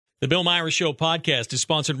The Bill Myers Show podcast is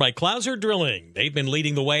sponsored by Clouser Drilling. They've been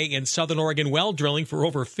leading the way in Southern Oregon well drilling for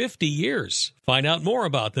over 50 years. Find out more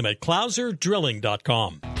about them at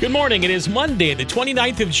clouserdrilling.com. Good morning. It is Monday, the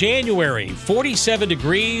 29th of January. 47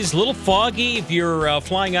 degrees, a little foggy. If you're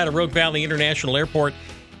flying out of Rogue Valley International Airport,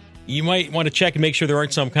 you might want to check and make sure there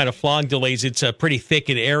aren't some kind of fog delays. It's pretty thick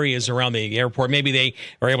in areas around the airport. Maybe they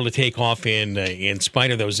are able to take off in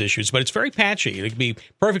spite of those issues. But it's very patchy. It can be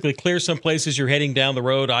perfectly clear some places you're heading down the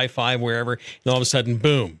road, I-5, wherever, and all of a sudden,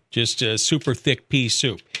 boom, just a super thick pea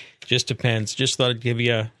soup. Just depends. Just thought I'd give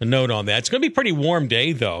you a note on that. It's going to be a pretty warm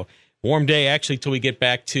day, though. Warm day, actually, till we get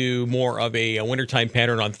back to more of a wintertime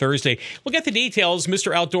pattern on Thursday. We'll get the details.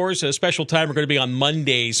 Mr. Outdoors, a special time. We're going to be on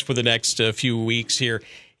Mondays for the next few weeks here,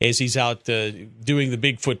 as he's out doing the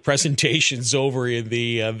Bigfoot presentations over in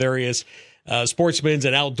the various sportsmen's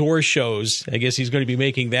and outdoor shows. I guess he's going to be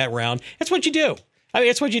making that round. That's what you do. I mean,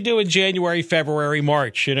 that's what you do in January, February,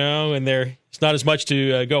 March, and it's not as much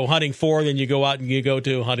to go hunting for than you go out and you go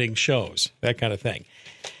to hunting shows, that kind of thing.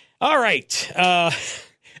 All right.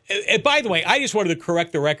 And by the way, I just wanted to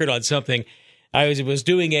correct the record on something. I was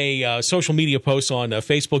doing a social media post on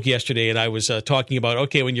Facebook yesterday, and I was talking about,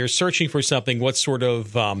 okay, when you're searching for something, what sort of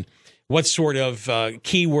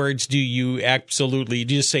keywords do you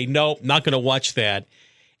just say, no, not going to watch that?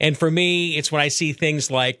 And for me, it's when I see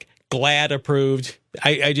things like GLAAD approved,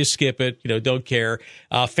 I just skip it, don't care.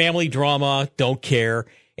 Family drama, don't care.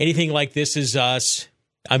 Anything like This Is Us,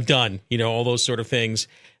 I'm done, all those sort of things.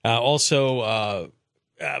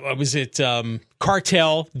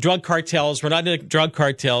 Cartel, drug cartels. We're not into drug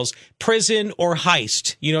cartels. Prison or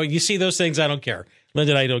heist. You see those things, I don't care.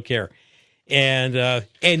 Linda and I don't care. And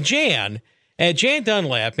Jan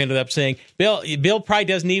Dunlap ended up saying, Bill probably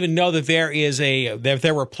doesn't even know that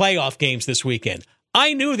there were playoff games this weekend.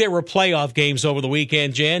 I knew there were playoff games over the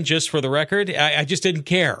weekend, Jan, just for the record. I just didn't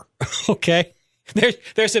care. Okay?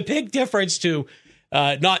 There's a big difference to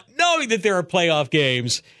not knowing that there are playoff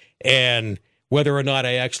games and whether or not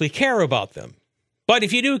I actually care about them. But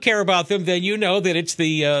if you do care about them, then you know that it's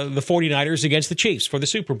the 49ers against the Chiefs for the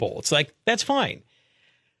Super Bowl. It's like, that's fine.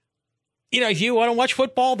 If you want to watch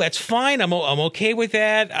football, that's fine. I'm okay with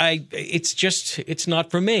that. It's not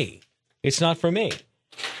for me. It's not for me.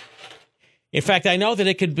 In fact, I know that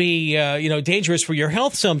it could be, dangerous for your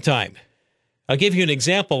health sometime. I'll give you an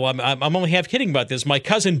example. I'm only half kidding about this. My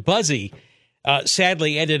cousin Buzzy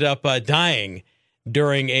sadly ended up dying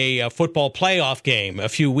during a football playoff game a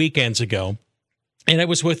few weekends ago, and it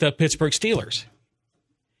was with the Pittsburgh Steelers.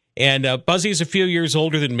 And Buzzy's a few years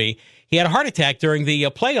older than me. He had a heart attack during the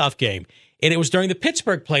playoff game, and it was during the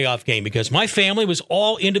Pittsburgh playoff game because my family was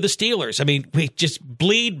all into the Steelers. I mean, we just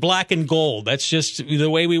bleed black and gold. That's just the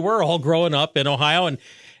way we were all growing up in Ohio. And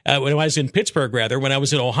when I was in Pittsburgh, when I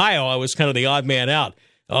was in Ohio, I was kind of the odd man out.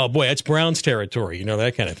 Oh, boy, that's Browns territory,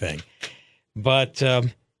 that kind of thing. But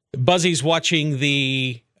Buzzy's watching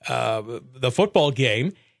the football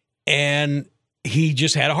game, and he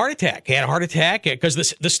just had a heart attack. He had a heart attack because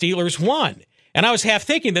the Steelers won. And I was half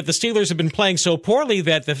thinking that the Steelers have been playing so poorly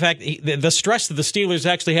that the stress of the Steelers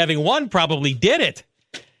actually having won probably did it.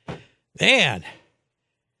 Man,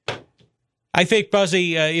 I think,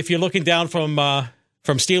 Buzzy, if you're looking down from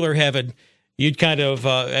Steeler heaven, you'd kind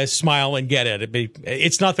of smile and get it.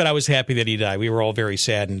 It's not that I was happy that he died. We were all very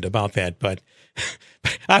saddened about that, but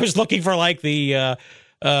I was looking for like the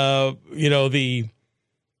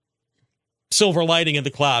silver lining in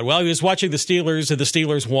the cloud. Well, he was watching the Steelers, and the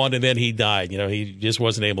Steelers won, and then he died. He just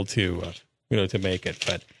wasn't able to, to make it.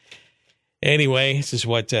 But anyway, this is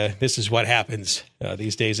what happens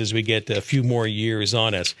these days as we get a few more years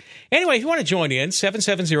on us. Anyway, if you want to join in,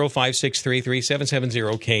 770-5633,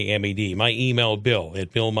 770-KMED. My email,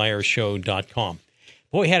 bill@billmyershow.com.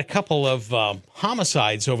 Boy, we had a couple of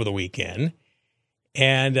homicides over the weekend,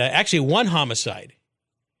 and actually one homicide.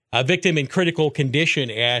 A victim in critical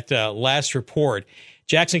condition at last report.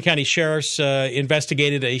 Jackson County Sheriff's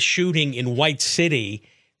investigated a shooting in White City.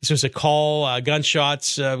 This was a call,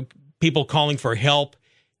 gunshots, people calling for help.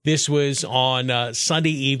 This was on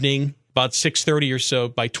Sunday evening, about 6:30 or so,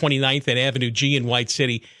 by 29th and Avenue G in White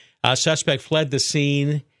City. Suspect fled the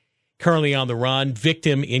scene, currently on the run.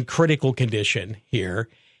 Victim in critical condition here.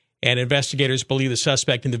 And investigators believe the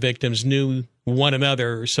suspect and the victims knew one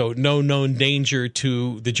another, so no known danger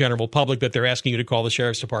to the general public, but they're asking you to call the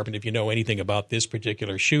Sheriff's Department if you know anything about this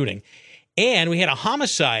particular shooting. And we had a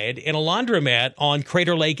homicide in a laundromat on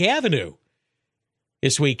Crater Lake Avenue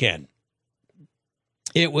this weekend.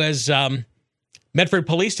 It was Medford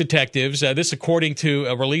police detectives, this according to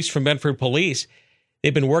a release from Medford Police.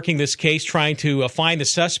 They've been working this case, trying to find the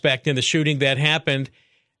suspect in the shooting that happened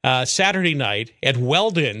Saturday night at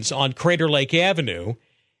Weldon's on Crater Lake Avenue.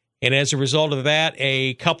 And as a result of that,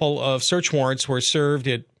 a couple of search warrants were served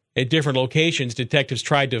at different locations. Detectives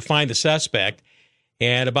tried to find the suspect.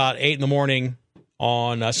 And about 8 in the morning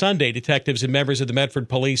on Sunday, detectives and members of the Medford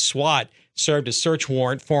Police SWAT served a search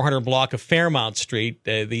warrant, 400 block of Fairmount Street.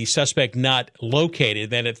 The suspect not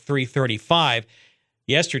located. Then at 3:35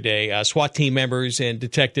 yesterday, SWAT team members and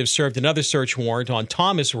detectives served another search warrant on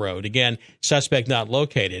Thomas Road. Again, suspect not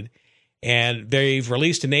located. And they've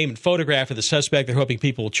released a name and photograph of the suspect. They're hoping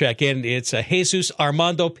people will check in. It's Jesus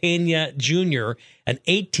Armando Pena Jr., an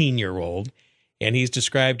 18-year-old. And he's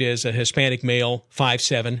described as a Hispanic male,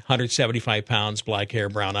 5'7", 175 pounds, black hair,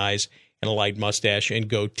 brown eyes, and a light mustache and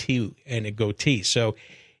goatee. So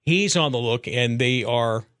he's on the look, and they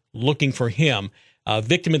are looking for him.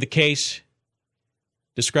 Victim of the case,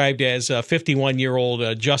 described as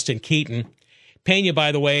 51-year-old Justin Keaton. Pena,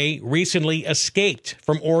 by the way, recently escaped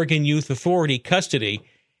from Oregon Youth Authority custody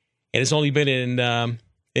and has only been in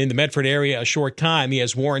the Medford area a short time. He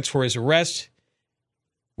has warrants for his arrest.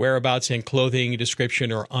 Whereabouts and clothing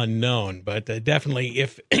description are unknown. But definitely,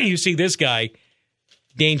 if you see this guy,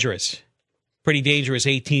 dangerous. Pretty dangerous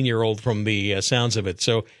 18-year-old from the sounds of it.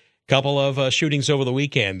 So a couple of shootings over the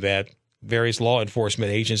weekend that various law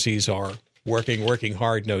enforcement agencies are working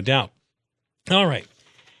hard, no doubt. All right.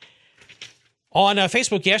 On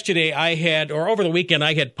Facebook yesterday, over the weekend,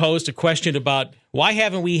 I had posed a question about why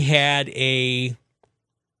haven't we had an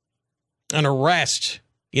arrest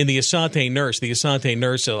in the Asante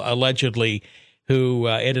nurse allegedly who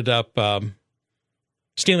ended up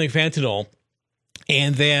stealing fentanyl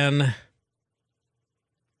and then,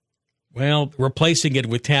 replacing it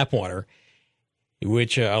with tap water,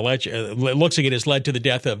 which looks like it has led to the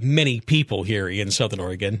death of many people here in Southern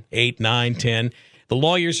Oregon, 8, 9, 10. The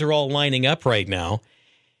lawyers are all lining up right now.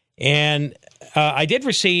 And I did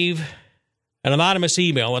receive an anonymous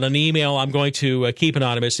email, and an email I'm going to keep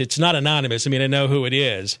anonymous. It's not anonymous. I mean, I know who it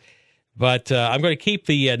is, but I'm going to keep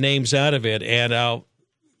the names out of it. And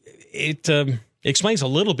it explains a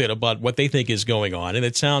little bit about what they think is going on, and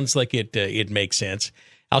it sounds like it makes sense.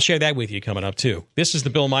 I'll share that with you coming up, too. This is the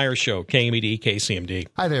Bill Myers Show, KMED, KCMD.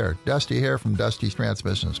 Hi there, Dusty here from Dusty's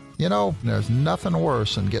Transmissions. You know, there's nothing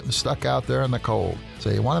worse than getting stuck out there in the cold. So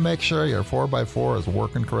you want to make sure your 4x4 is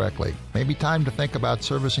working correctly. Maybe time to think about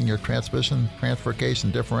servicing your transmission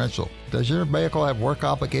transfercation differential. Does your vehicle have work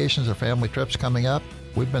obligations or family trips coming up?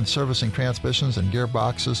 We've been servicing transmissions and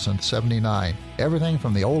gearboxes since '79. Everything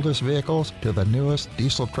from the oldest vehicles to the newest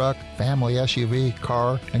diesel truck, family SUV,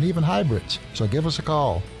 car, and even hybrids. So give us a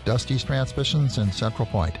call. Dusty's Transmissions in Central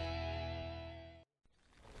Point.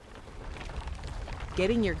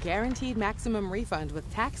 Getting your guaranteed maximum refund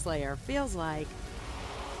with TaxSlayer feels like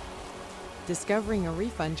discovering a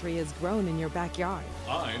refund tree has grown in your backyard.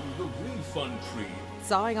 I'm the refund tree.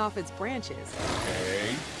 Sawing off its branches.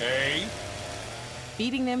 Hey.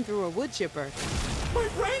 Feeding them through a wood chipper. My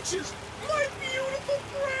branches! My beautiful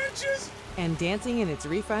branches! And dancing in its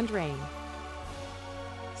refund rain.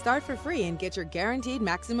 Start for free and get your guaranteed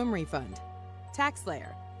maximum refund.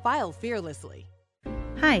 TaxSlayer. File fearlessly.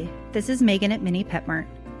 Hi, this is Megan at Mini Pet Mart.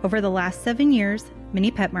 Over the last 7 years, Mini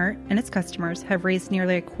Pet Mart and its customers have raised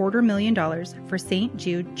nearly $250,000 for St.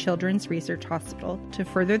 Jude Children's Research Hospital to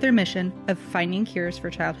further their mission of finding cures for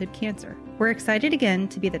childhood cancer. We're excited again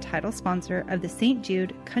to be the title sponsor of the St.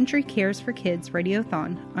 Jude Country Cares for Kids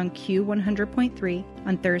Radiothon on Q100.3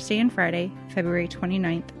 on Thursday and Friday, February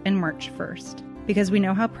 29th and March 1st. Because we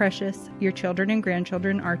know how precious your children and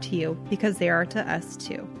grandchildren are to you, because they are to us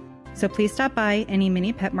too. So please stop by any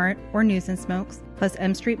Mini Pet Mart or News and Smokes, plus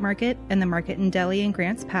M Street Market and the Market in Delhi and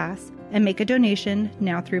Grants Pass, and make a donation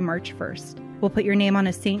now through March 1st. We'll put your name on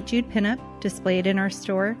a St. Jude pinup, display it in our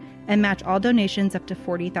store, and match all donations up to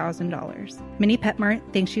 $40,000. Mini Pet Mart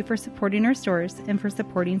thanks you for supporting our stores and for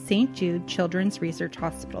supporting St. Jude Children's Research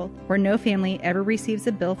Hospital, where no family ever receives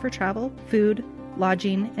a bill for travel, food,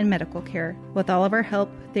 lodging, and medical care. With all of our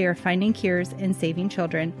help, they are finding cures and saving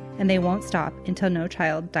children, and they won't stop until no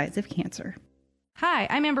child dies of cancer. Hi,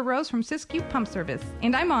 I'm Amber Rose from Siskiyou Pump Service,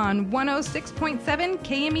 and I'm on 106.7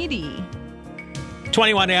 KMED.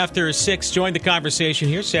 21 after 6. Join the conversation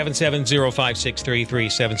here,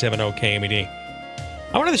 770-563-3770 KMED.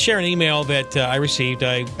 I wanted to share an email that I received.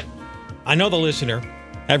 I know the listener.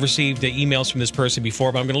 I've received emails from this person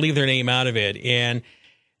before, but I'm going to leave their name out of it. And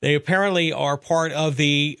they apparently are part of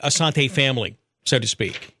the Asante family, so to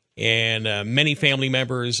speak, and many family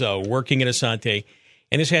members working in Asante.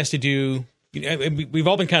 And this has to do, we've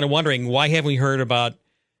all been kind of wondering, why haven't we heard about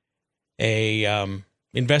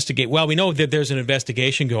investigate? Well, we know that there's an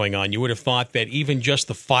investigation going on. You would have thought that even just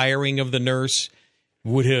the firing of the nurse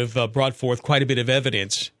would have brought forth quite a bit of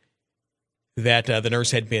evidence that the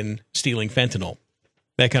nurse had been stealing fentanyl,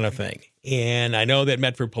 that kind of thing. And I know that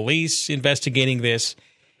Medford Police investigating this,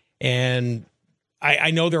 and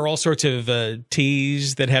I know there are all sorts of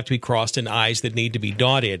T's that have to be crossed and I's that need to be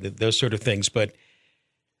dotted, those sort of things. But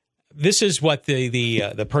this is what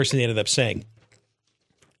the person ended up saying.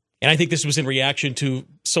 And I think this was in reaction to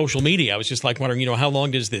social media. I was just like wondering, how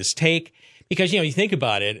long does this take? Because, you think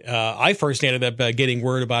about it. I first ended up getting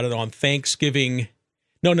word about it on Thanksgiving.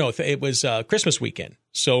 No, it was Christmas weekend.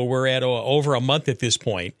 So we're at over a month at this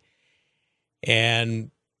point.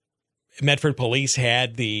 And Medford Police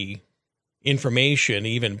had the information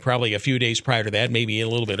even probably a few days prior to that, maybe a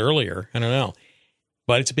little bit earlier. I don't know.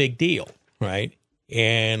 But it's a big deal, right?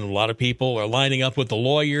 And a lot of people are lining up with the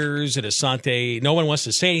lawyers at Asante. No one wants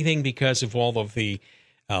to say anything because of all of the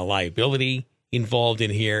liability involved in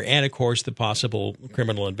here and, of course, the possible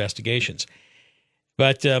criminal investigations.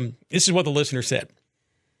 But this is what the listener said.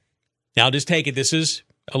 Now, just take it. This is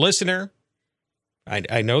a listener.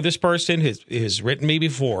 I know this person has written me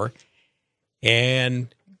before,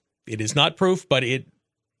 and it is not proof, but it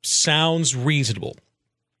sounds reasonable.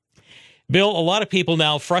 Bill, a lot of people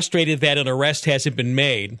now frustrated that an arrest hasn't been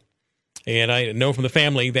made, and I know from the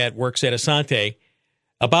family that works at Asante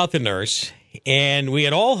about the nurse, and we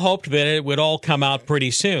had all hoped that it would all come out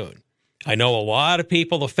pretty soon. I know a lot of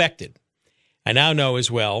people affected. I now know as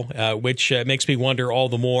well, which makes me wonder all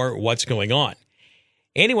the more what's going on.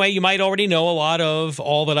 Anyway, you might already know a lot of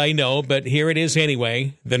all that I know, but here it is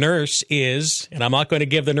anyway. The nurse is, and I'm not going to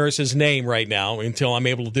give the nurse's name right now until I'm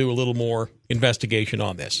able to do a little more investigation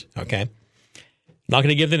on this, okay? Not going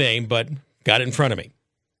to give the name, but got it in front of me.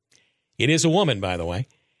 It is a woman, by the way.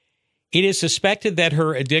 It is suspected that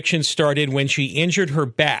her addiction started when she injured her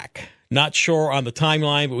back. Not sure on the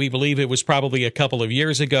timeline, but we believe it was probably a couple of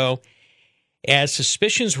years ago. As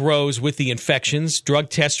suspicions rose with the infections, drug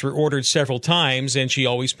tests were ordered several times, and she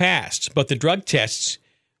always passed. But the drug tests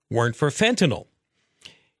weren't for fentanyl.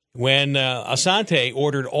 When Asante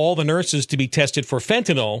ordered all the nurses to be tested for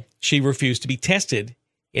fentanyl, she refused to be tested,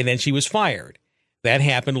 and then she was fired. That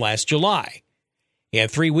happened last July.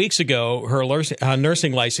 And 3 weeks ago, her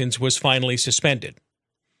nursing license was finally suspended.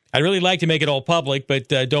 I'd really like to make it all public, but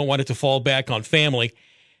don't want it to fall back on family.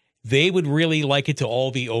 They would really like it to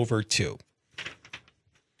all be over, too.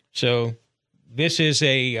 So this is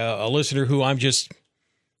a listener who I'm just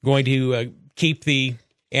going to keep the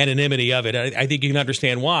anonymity of it. I think you can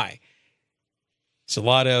understand why. It's a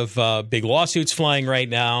lot of big lawsuits flying right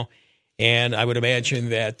now, and I would imagine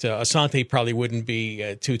that Asante probably wouldn't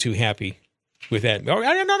be too happy with that. Or,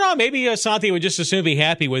 I don't know. Maybe Asante would just as soon be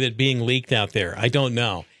happy with it being leaked out there. I don't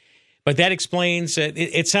know. But that explains,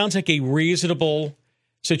 it sounds like a reasonable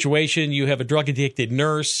situation. You have a drug-addicted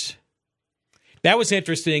nurse. That was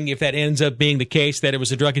interesting if that ends up being the case, that it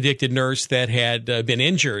was a drug-addicted nurse that had been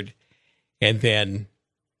injured and then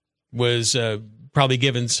was probably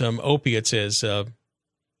given some opiates as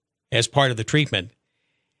part of the treatment.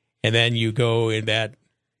 And then you go in that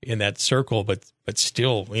circle, but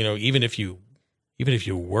still, even if you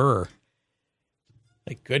were,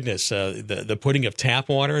 my goodness, the putting of tap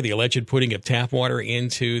water, the alleged putting of tap water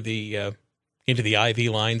into the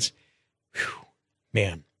IV lines, whew,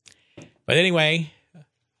 man. But anyway,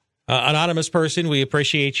 anonymous person, we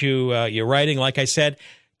appreciate you writing. Like I said,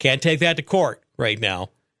 can't take that to court right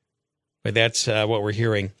now, but that's what we're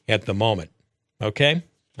hearing at the moment. Okay?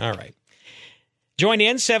 All right. Join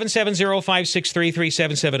in,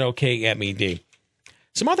 770-563-3770-KMED.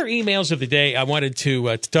 Some other emails of the day I wanted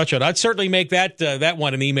to touch on. I'd certainly make that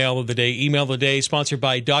one an email of the day. Email of the day sponsored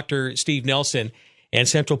by Dr. Steve Nelson and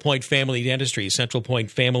Central Point Family Dentistry,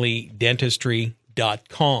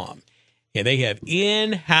 centralpointfamilydentistry.com. Yeah, they have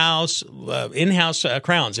in-house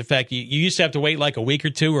crowns. In fact, you used to have to wait like a week or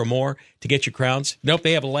two or more to get your crowns. Nope,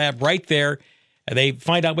 they have a lab right there. They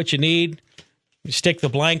find out what you need. You stick the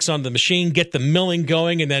blanks on the machine, get the milling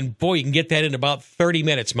going, and then, boy, you can get that in about 30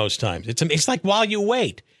 minutes most times. It's like while you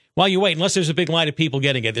wait, unless there's a big line of people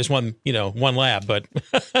getting it. There's one lab, but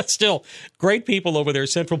still, great people over there,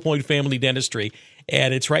 Central Point Family Dentistry.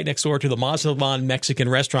 And it's right next door to the Mazatlan Mexican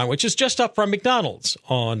restaurant, which is just up from McDonald's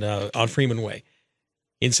on Freeman Way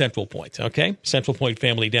in Central Point, okay?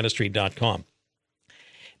 CentralPointFamilyDentistry.com.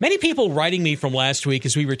 Many people writing me from last week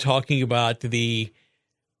as we were talking about the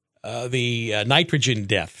nitrogen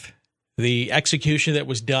death, the execution that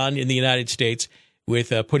was done in the United States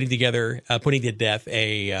with putting to death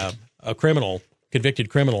a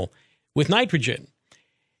convicted criminal with nitrogen.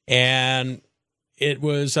 And it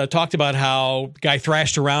was talked about how the guy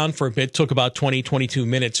thrashed around for a bit, took about 20, 22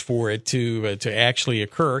 minutes for it to actually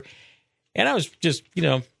occur. And I was just,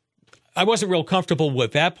 I wasn't real comfortable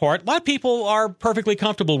with that part. A lot of people are perfectly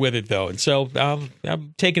comfortable with it, though. And so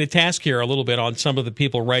I'm taking a task here a little bit on some of the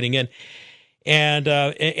people writing in. And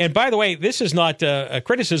by the way, this is not a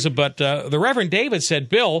criticism, but the Reverend David said,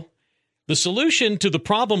 Bill, the solution to the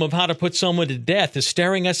problem of how to put someone to death is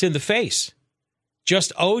staring us in the face.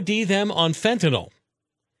 Just OD them on fentanyl.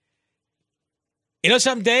 You know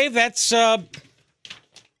something, Dave? That's a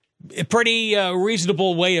pretty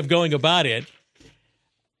reasonable way of going about it.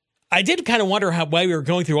 I did kind of wonder why we were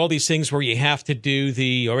going through all these things where you have to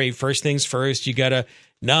do first things first, you got to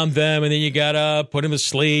numb them, and then you got to put them to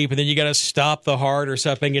sleep, and then you got to stop the heart or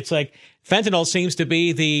something. It's like fentanyl seems to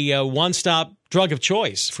be the one-stop drug of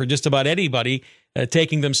choice for just about anybody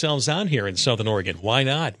taking themselves on here in Southern Oregon. Why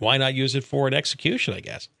not? Why not use it for an execution, I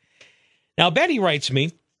guess? Now, Betty writes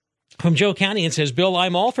me from Joe County and says, Bill,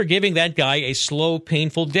 I'm all for giving that guy a slow,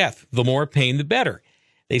 painful death. The more pain, the better.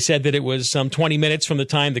 They said that it was some 20 minutes from the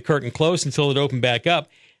time the curtain closed until it opened back up.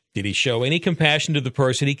 Did he show any compassion to the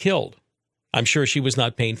person he killed? I'm sure she was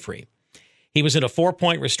not pain-free. He was in a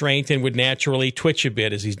 4-point restraint and would naturally twitch a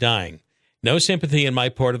bit as he's dying. No sympathy in my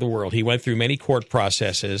part of the world. He went through many court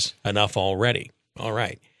processes. Enough already. All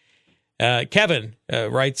right. Kevin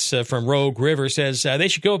writes from Rogue River, says they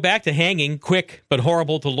should go back to hanging, quick but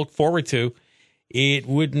horrible to look forward to. It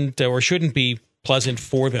wouldn't or shouldn't be pleasant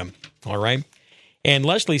for them. All right. And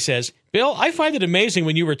Leslie says, Bill, I find it amazing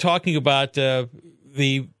when you were talking about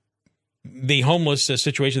the homeless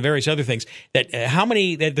situation, various other things, that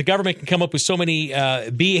that the government can come up with so many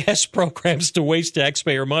BS programs to waste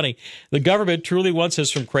taxpayer money. The government truly wants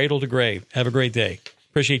us from cradle to grave. Have a great day.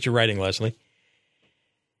 Appreciate your writing, Leslie.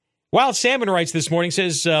 Wild Salmon writes this morning,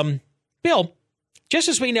 says, Bill, just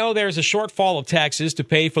as we know there's a shortfall of taxes to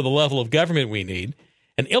pay for the level of government we need,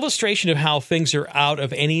 an illustration of how things are out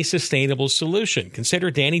of any sustainable solution. Consider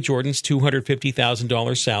Danny Jordan's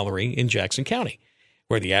 $250,000 salary in Jackson County,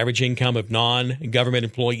 where the average income of non-government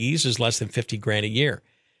employees is less than $50,000 a year.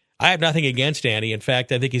 I have nothing against Danny. In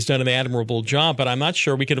fact, I think he's done an admirable job, but I'm not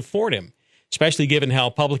sure we can afford him, especially given how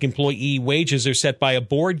public employee wages are set by a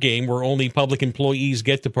board game where only public employees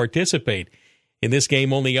get to participate. In this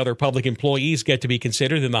game, only other public employees get to be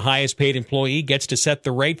considered, and the highest paid employee gets to set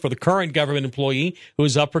the rate for the current government employee who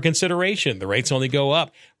is up for consideration. The rates only go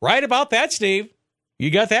up. Right about that, Steve. You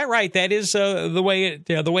got that right. That is the way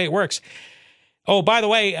it works. Oh, by the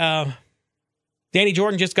way, Danny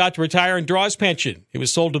Jordan just got to retire and draw his pension. It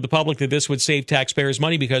was sold to the public that this would save taxpayers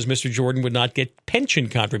money because Mr. Jordan would not get pension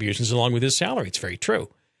contributions along with his salary. It's very true.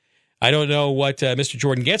 I don't know what Mr.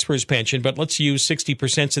 Jordan gets for his pension, but let's use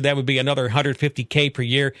 60%, so that would be another $150K per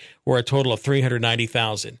year, or a total of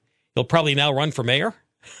 $390,000. He'll probably now run for mayor.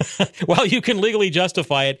 Well, you can legally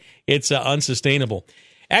justify it. It's unsustainable.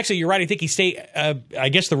 Actually, you're right. I think I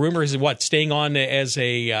guess the rumor is staying on as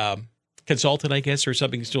a consultant, I guess, or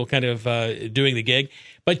something, still kind of doing the gig.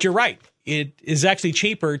 But you're right. It is actually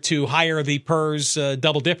cheaper to hire the PERS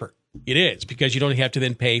double dipper. It is, because you don't have to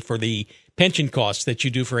then pay for the pension costs that you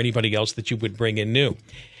do for anybody else that you would bring in new.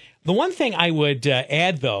 The one thing I would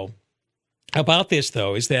add, though, about this,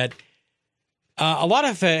 though, is that a lot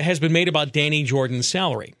of has been made about Danny Jordan's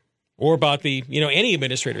salary, or about any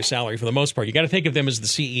administrator's salary for the most part. You got to think of them as the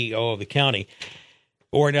CEO of the county,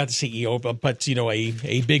 or not the CEO, but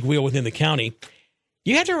a big wheel within the county.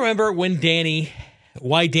 You have to remember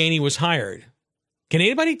why Danny was hired. Can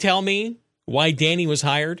anybody tell me why Danny was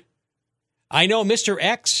hired? I know Mr.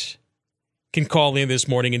 X can call in this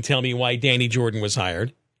morning and tell me why Danny Jordan was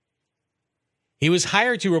hired. He was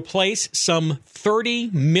hired to replace some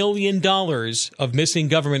 $30 million of missing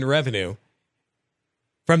government revenue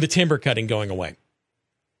from the timber cutting going away.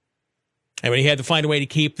 And he had to find a way to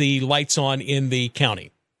keep the lights on in the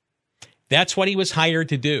county. That's what he was hired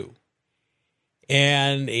to do.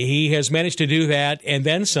 And he has managed to do that and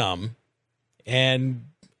then some, and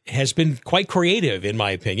has been quite creative, in my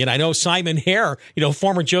opinion. I know Simon Hare,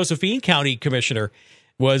 former Josephine County Commissioner,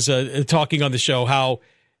 was talking on the show how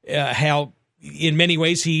in many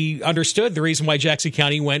ways he understood the reason why Jackson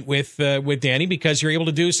County went with Danny, because you're able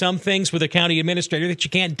to do some things with a county administrator that you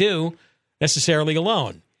can't do necessarily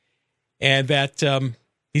alone, and that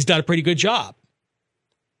he's done a pretty good job.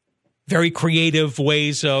 Very creative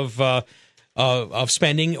ways of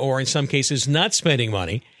spending, or in some cases not spending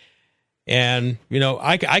money. And,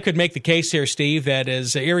 I could make the case here, Steve, that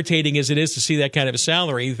as irritating as it is to see that kind of a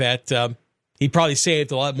salary, that he probably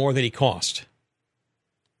saved a lot more than he cost.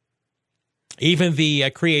 Even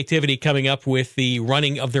the creativity coming up with the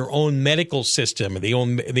running of their own medical system,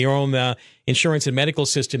 their own insurance and medical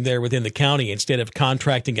system there within the county, instead of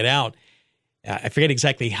contracting it out. I forget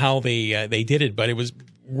exactly how they did it, but it was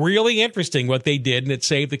really interesting what they did, and it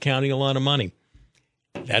saved the county a lot of money.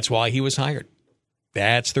 That's why he was hired.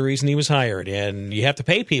 That's the reason he was hired. And you have to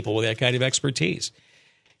pay people with that kind of expertise.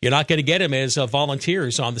 You're not going to get them as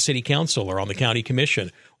volunteers on the city council or on the county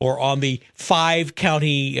commission or on the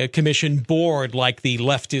 5-county commission board like the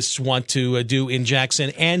leftists want to do in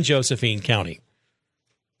Jackson and Josephine County.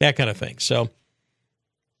 That kind of thing. So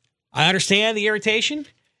I understand the irritation,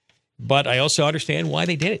 but I also understand why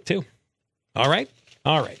they did it, too. All right?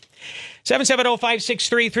 All right.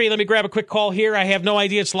 770-5633. Let me grab a quick call here. I have no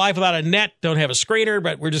idea. It's live without a net. Don't have a screener,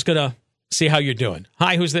 but we're just going to see how you're doing.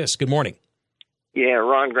 Hi, who's this? Good morning. Yeah,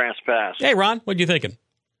 Ron Grass Pass. Hey, Ron. What are you thinking?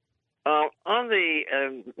 On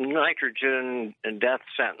the nitrogen death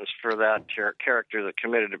sentence for that character that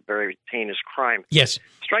committed a very heinous crime. Yes.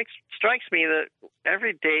 Strikes me that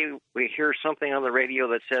every day we hear something on the radio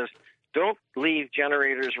that says, don't leave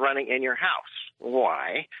generators running in your house.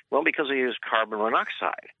 Why? Well, because they use carbon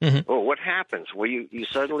monoxide. Mm-hmm. Well, what happens? Well, you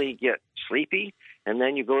suddenly get sleepy, and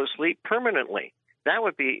then you go to sleep permanently. That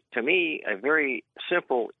would be, to me, a very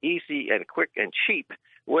simple, easy, and quick and cheap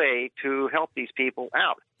way to help these people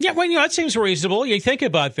out. Yeah, well, that seems reasonable. You think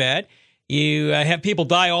about that. You have people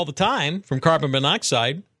die all the time from carbon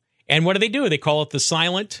monoxide. And what do? They call it the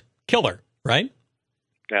silent killer, right?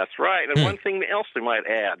 That's right. And one thing else they might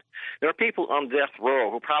add, there are people on death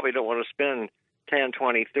row who probably don't want to spend 10,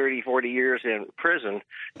 20, 30, 40 years in prison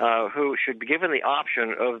who should be given the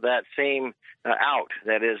option of that same out.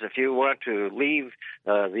 That is, if you want to leave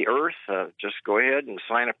the earth, just go ahead and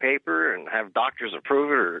sign a paper and have doctors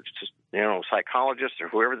approve it, or just, psychologists or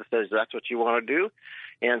whoever that says that's what you want to do,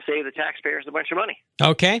 and save the taxpayers a bunch of money.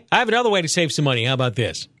 Okay. I have another way to save some money. How about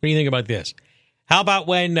this? What do you think about this? How about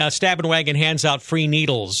when Stab and Wagon hands out free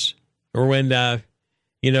needles, or when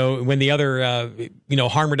when the other,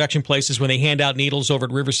 harm reduction places, when they hand out needles over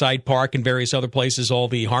at Riverside Park and various other places, all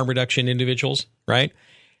the harm reduction individuals, right?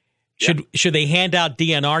 Should they hand out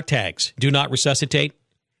DNR tags, do not resuscitate?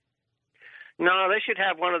 No, they should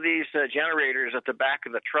have one of these generators at the back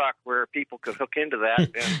of the truck where people could hook into that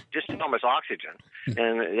and just tell them it's oxygen,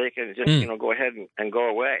 and they can just, go ahead and go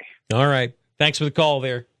away. All right. Thanks for the call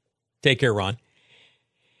there. Take care, Ron.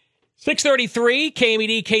 633,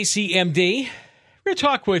 KMED, KCMD. We're going to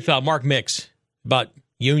talk with Mark Mix about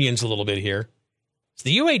unions a little bit here.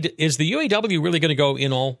 Is the UAW really going to go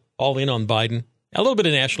in all in on Biden? A little bit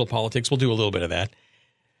of national politics. We'll do a little bit of that.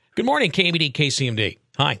 Good morning, KMED, KCMD.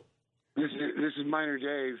 Hi. This is Miner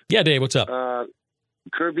Dave. Yeah, Dave, what's up?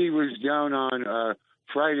 Kirby was down on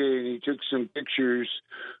Friday, and he took some pictures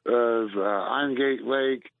of Iron Gate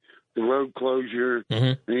Lake, the road closure,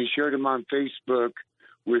 and he shared them on Facebook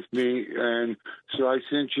with me, and so I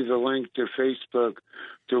sent you the link to Facebook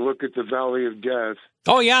to look at the Valley of Death.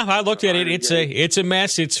 Oh yeah, I looked at it. It's a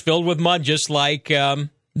mess. It's filled with mud, just like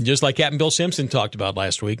Captain Bill Simpson talked about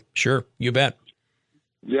last week. Sure, you bet.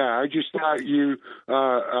 Yeah, I just thought we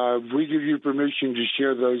give you permission to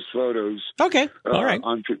share those photos. Okay, all right.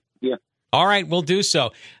 All right, we'll do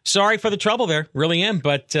so. Sorry for the trouble there, really am,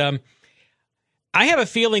 but I have a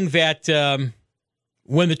feeling that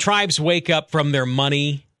when the tribes wake up from their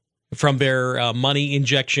money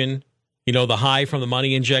injection, the high from the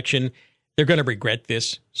money injection, they're going to regret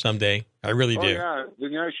this someday. I really do. Yeah, the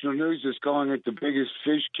national news is calling it the biggest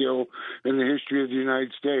fish kill in the history of the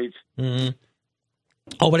United States. Mm-hmm.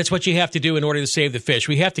 Oh, but it's what you have to do in order to save the fish.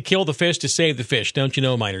 We have to kill the fish to save the fish. Don't you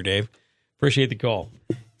know, Miner Dave? Appreciate the call.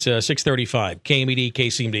 It's 635, KMED,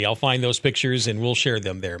 KCMD. I'll find those pictures, and we'll share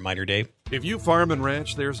them there, Miner Dave. If you farm and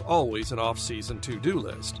ranch, there's always an off-season to-do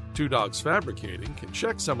list. Two Dogs Fabricating can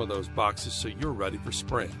check some of those boxes so you're ready for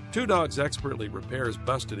spring. Two Dogs expertly repairs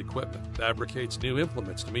busted equipment, fabricates new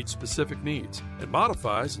implements to meet specific needs, and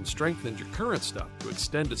modifies and strengthens your current stuff to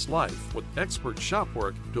extend its life with expert shop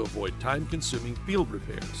work to avoid time-consuming field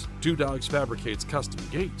repairs. Two Dogs fabricates custom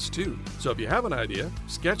gates, too. So if you have an idea,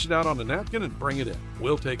 sketch it out on a napkin and bring it in.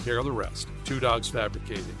 We'll take care of the rest. Two Dogs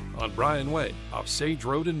Fabricating on Bryan Way off Sage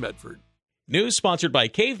Road in Medford. News sponsored by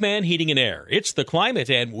Caveman Heating and Air. It's the climate,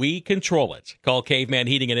 and we control it. Call Caveman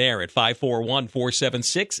Heating and Air at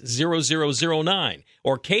 541-476-0009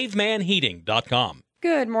 or cavemanheating.com.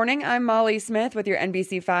 Good morning. I'm Molly Smith with your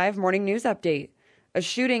NBC5 Morning News Update. A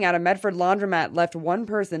shooting at a Medford laundromat left one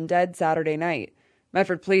person dead Saturday night.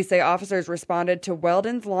 Medford police say officers responded to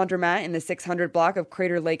Weldon's Laundromat in the 600 block of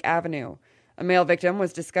Crater Lake Avenue. A male victim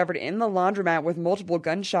was discovered in the laundromat with multiple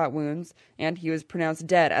gunshot wounds, and he was pronounced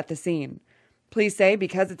dead at the scene. Police say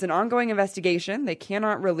because it's an ongoing investigation, they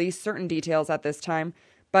cannot release certain details at this time,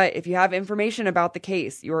 but if you have information about the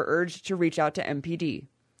case, you are urged to reach out to MPD.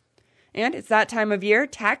 And it's that time of year.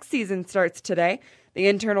 Tax season starts today. The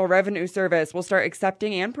Internal Revenue Service will start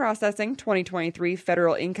accepting and processing 2023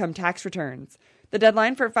 federal income tax returns. The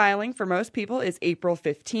deadline for filing for most people is April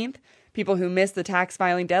 15th. People who miss the tax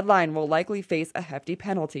filing deadline will likely face a hefty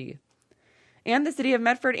penalty. And the city of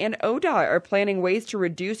Medford and ODOT are planning ways to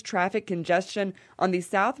reduce traffic congestion on the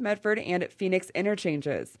South Medford and Phoenix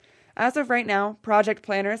interchanges. As of right now, project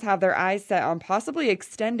planners have their eyes set on possibly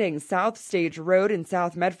extending South Stage Road in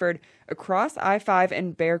South Medford across I-5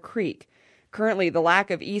 and Bear Creek. Currently, the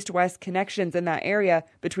lack of east-west connections in that area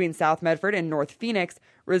between South Medford and North Phoenix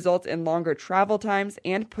results in longer travel times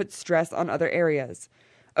and puts stress on other areas.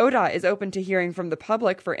 ODOT is open to hearing from the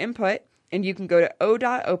public for input, and you can go to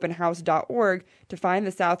odotopenhouse.org to find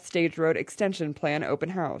the South Stage Road Extension Plan open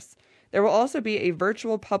house. There will also be a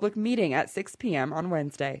virtual public meeting at 6 p.m. on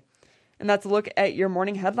Wednesday. And that's a look at your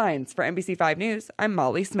morning headlines. For NBC5 News, I'm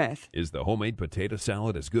Molly Smith. Is the homemade potato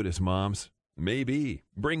salad as good as Mom's? Maybe.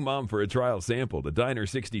 Bring Mom for a trial sample to Diner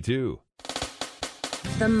 62.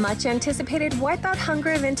 The much-anticipated Wipeout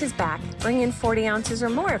Hunger event is back. Bring in 40 ounces or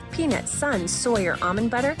more of peanut, sun, soy, or almond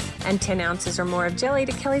butter, and 10 ounces or more of jelly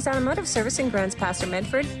to Kelly's Automotive Service in Grants Pass or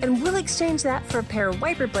Medford, and we'll exchange that for a pair of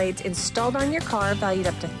wiper blades installed on your car valued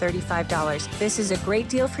up to $35. This is a great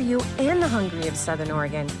deal for you and the hungry of Southern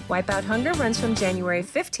Oregon. Wipeout Hunger runs from January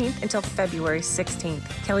 15th until February 16th.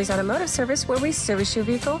 Kelly's Automotive Service, where we service your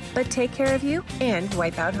vehicle, but take care of you and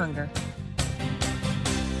wipe out hunger.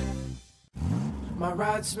 My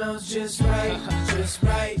ride smells just right, just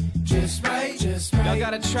right, just right, just right. Y'all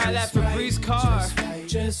gotta try that Febreze car.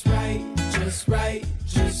 Just right, just right,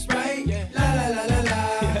 just right. Yeah. La la la la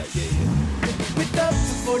la. With up to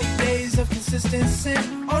 40 days of consistent scent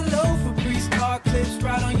on low Febreze car clips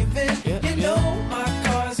right on your vent. You know my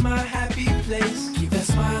car's my happy place. Keep that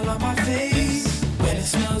smile on my face when it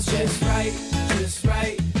smells just right, just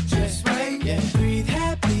right, just right. Yeah. Breathe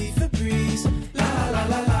happy Febreze. La la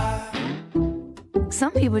la la.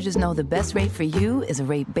 Some people just know the best rate for you is a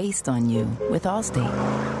rate based on you with Allstate.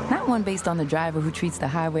 Not one based on the driver who treats the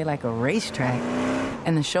highway like a racetrack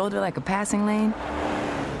and the shoulder like a passing lane.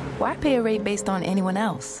 Why pay a rate based on anyone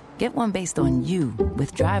else? Get one based on you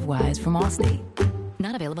with DriveWise from Allstate.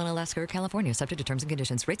 Not available in Alaska or California, subject to terms and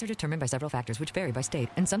conditions. Rates are determined by several factors, which vary by state.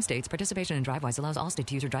 In some states, participation in DriveWise allows Allstate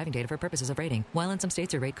to use your driving data for purposes of rating. While in some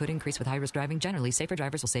states, your rate could increase with high-risk driving. Generally, safer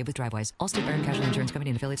drivers will save with DriveWise. Allstate Fire and Casualty Insurance Company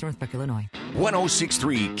and affiliates, Northbrook, Illinois.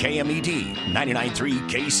 106.3 KMED, 99.3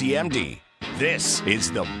 KCMD. This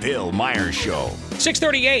is the Bill Myers Show.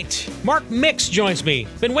 6:38. Mark Mix joins me.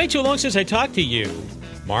 Been way too long since I talked to you,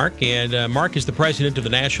 Mark. And Mark is the president of the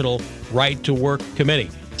National Right to Work Committee.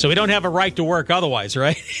 So we don't have a right to work otherwise,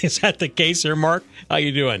 right? Is that the case here, Mark? How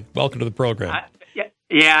you doing? Welcome to the program.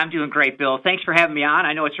 Yeah, I'm doing great, Bill. Thanks for having me on.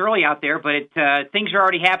 I know it's early out there, but things are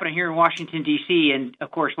already happening here in Washington, D.C., and, of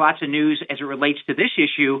course, lots of news as it relates to this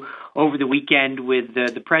issue over the weekend with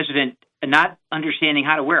the president not understanding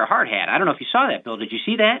how to wear a hard hat. I don't know if you saw that, Bill. Did you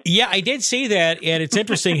see that? Yeah, I did see that, and it's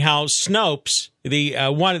interesting how Snopes,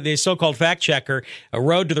 the so-called fact checker,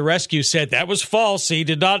 rode to the rescue, said that was false. He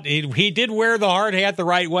did not. He did wear the hard hat the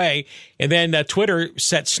right way, and then Twitter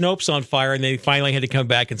set Snopes on fire, and they finally had to come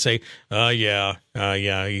back and say, he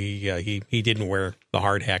didn't wear the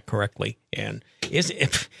hard hat correctly. And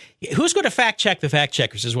who's going to fact check the fact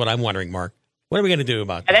checkers? Is what I'm wondering, Mark. What are we going to do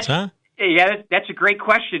about this? Huh? Yeah, that's a great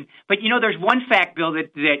question. But, there's one fact, Bill,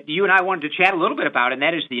 that you and I wanted to chat a little bit about, and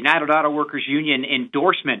that is the United Auto Workers Union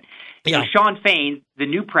endorsement. Yeah. Shawn Fain, the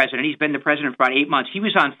new president, he's been the president for about 8 months. He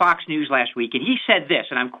was on Fox News last week, and he said this,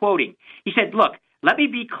 and I'm quoting. He said, look, let me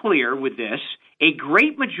be clear with this. A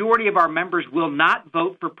great majority of our members will not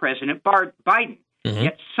vote for President Biden. Mm-hmm.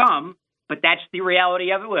 Yet some, but that's the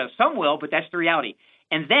reality of it. Well, some will, but that's the reality.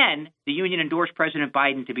 And then the union endorsed President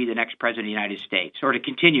Biden to be the next president of the United States, or to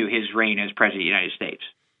continue his reign as president of the United States.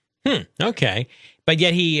 Okay. But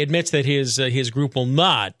yet he admits that his group will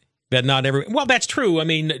not, that not every. Well, that's true. I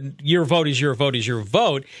mean, your vote is your vote is your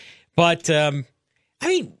vote. But,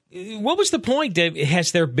 what was the point?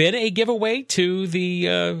 Has there been a giveaway to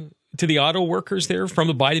the auto workers there from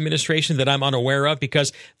the Biden administration that I'm unaware of?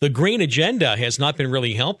 Because the green agenda has not been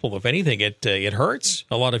really helpful. If anything, it hurts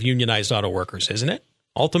a lot of unionized auto workers, isn't it?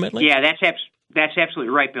 Ultimately? Yeah, that's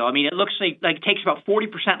absolutely right, Bill. I mean, it looks like it takes about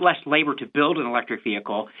 40% less labor to build an electric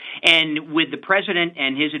vehicle. And with the president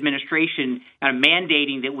and his administration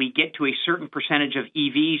mandating that we get to a certain percentage of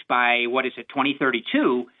EVs by,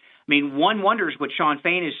 2032, I mean, one wonders what Shawn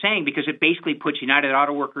Fain is saying, because it basically puts United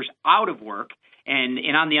Auto Workers out of work and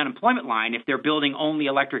on the unemployment line if they're building only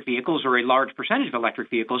electric vehicles or a large percentage of electric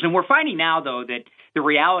vehicles. And we're finding now, though, that the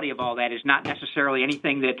reality of all that is not necessarily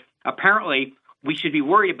anything that apparently we should be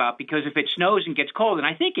worried about, because if it snows and gets cold, and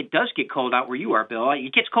I think it does get cold out where you are, Bill.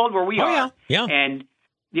 It gets cold where we are. Yeah. And,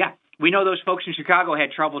 we know those folks in Chicago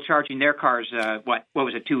had trouble charging their cars, what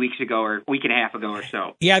was it, 2 weeks ago or a week and a half ago or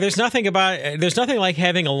so. Yeah, there's nothing like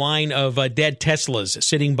having a line of dead Teslas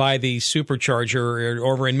sitting by the supercharger.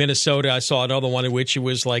 Over in Minnesota, I saw another one in which it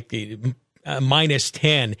was like the minus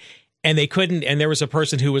 10. And they couldn't, and there was a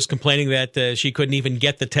person who was complaining that she couldn't even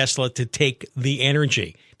get the Tesla to take the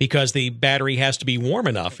energy because the battery has to be warm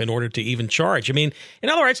enough in order to even charge. I mean, in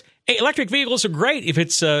other words, electric vehicles are great if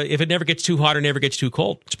it never gets too hot or never gets too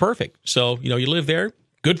cold. It's perfect. So, you live there,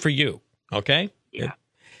 good for you. Okay?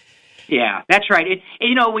 Yeah, that's right.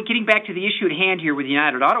 We're getting back to the issue at hand here with the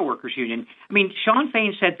United Auto Workers Union. I mean, Shawn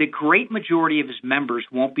Fain said the great majority of his members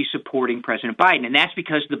won't be supporting President Biden, and that's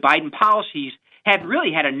because the Biden policies have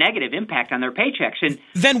really had a negative impact on their paychecks. And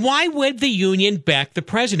then why would the union back the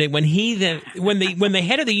president when the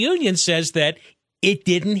head of the union says that it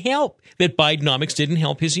didn't help, that Bidenomics didn't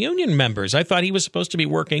help his union members? I thought he was supposed to be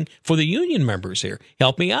working for the union members here.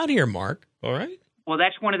 Help me out here, Mark. All right. Well,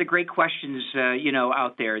 that's one of the great questions,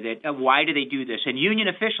 out there, that why do they do this? And union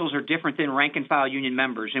officials are different than rank and file union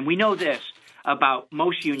members. And we know this about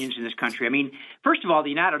most unions in this country. I mean, first of all,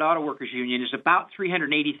 the United Auto Workers Union is about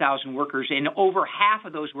 380,000 workers, and over half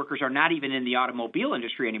of those workers are not even in the automobile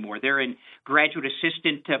industry anymore. They're in graduate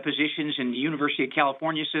assistant positions in the University of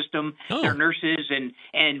California system. Oh. They're nurses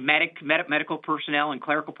and medical personnel and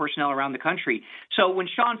clerical personnel around the country. So when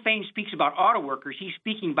Shawn Fain speaks about auto workers, he's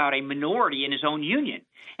speaking about a minority in his own union.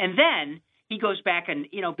 And then he goes back and,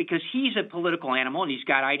 because he's a political animal and he's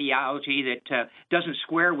got ideology that doesn't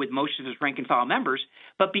square with most of his rank-and-file members,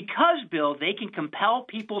 but because, Bill, they can compel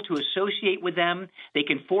people to associate with them, they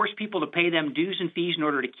can force people to pay them dues and fees in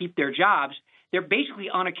order to keep their jobs, they're basically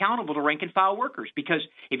unaccountable to rank-and-file workers, because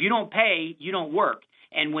if you don't pay, you don't work.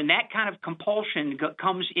 And when that kind of compulsion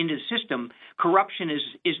comes into the system, corruption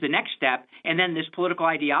is the next step, and then this political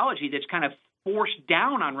ideology that's kind of forced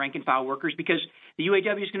down on rank-and-file workers, because the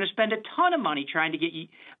UAW is going to spend a ton of money trying to get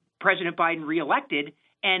President Biden reelected,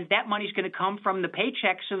 and that money is going to come from the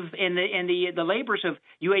paychecks and the labors of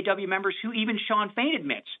UAW members who even Shawn Fain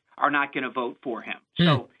admits are not going to vote for him.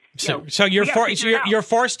 So you're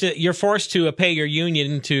forced to pay your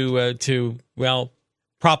union to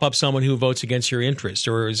prop up someone who votes against your interest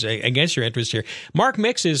or is against your interest here. Mark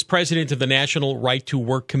Mix is president of the National Right to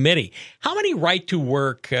Work Committee. How many right to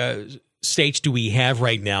work states do we have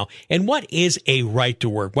right now? And what is a right to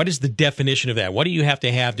work? What is the definition of that? What do you have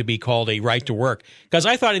to be called a right to work? Because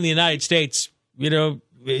I thought in the United States,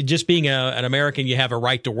 just being an American, you have a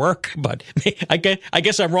right to work. But I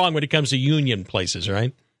guess I'm wrong when it comes to union places,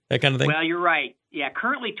 right? That kind of thing. Well, you're right. Yeah,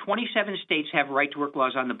 currently 27 states have right-to-work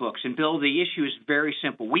laws on the books. And, Bill, the issue is very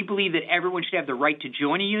simple. We believe that everyone should have the right to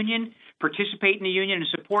join a union, participate in a union, and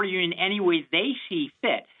support a union any way they see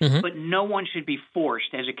fit. Mm-hmm. But no one should be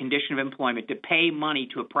forced, as a condition of employment, to pay money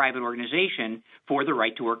to a private organization for the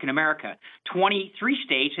right to work in America. 23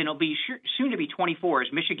 states, and it'll be soon to be 24,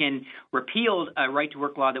 as Michigan repealed a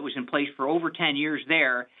right-to-work law that was in place for over 10 years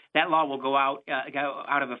there. That law will go out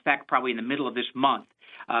of effect probably in the middle of this month.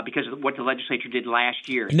 Because of what the legislature did last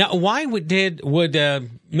year. Now, why would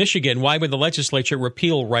Michigan? Why would the legislature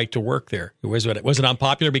repeal right to work there? Was it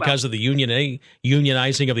unpopular because of the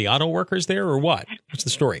unionizing of the auto workers there, or what? What's the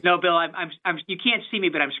story? No, Bill, I'm you can't see me,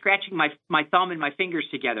 but I'm scratching my thumb and my fingers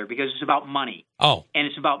together because it's about money. Oh, and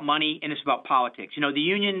it's about money and it's about politics. The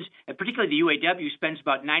unions, particularly the UAW, spends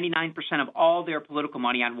about 99% of all their political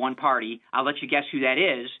money on one party. I'll let you guess who that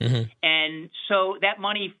is. Mm-hmm. And so that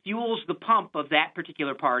money fuels the pump of that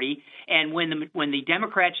particular party. And when the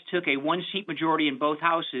Democrats took a one-seat majority in both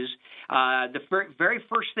houses, the very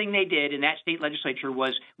first thing they did in that state legislature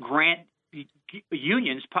was grant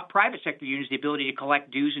unions, private sector unions, the ability to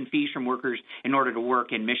collect dues and fees from workers in order to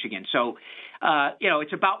work in Michigan. So,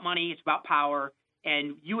 it's about money, it's about power.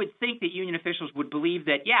 And you would think that union officials would believe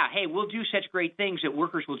that, hey, we'll do such great things that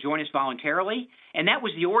workers will join us voluntarily. And that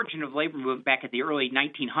was the origin of labor movement back at the early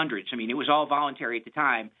 1900s. I mean, it was all voluntary at the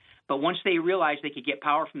time. But once they realized they could get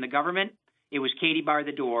power from the government, it was Katie bar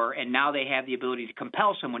the door, and now they have the ability to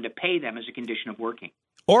compel someone to pay them as a condition of working.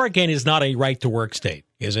 Oregon is not a right-to-work state,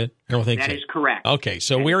 is it? I don't think so. That is correct. Okay,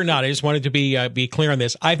 so we're not. I just wanted to be clear on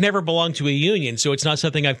this. I've never belonged to a union, so it's not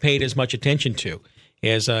something I've paid as much attention to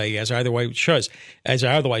as I otherwise should.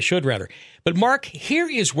 But Mark, here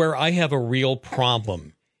is where I have a real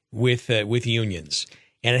problem with unions.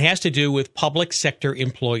 And it has to do with public sector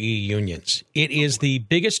employee unions. It is the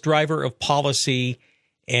biggest driver of policy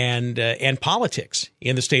and politics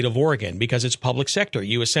in the state of Oregon because it's public sector.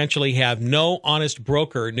 You essentially have no honest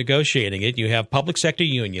broker negotiating it. You have public sector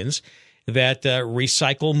unions. that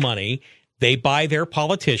recycle money. They buy their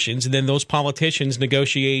politicians, and then those politicians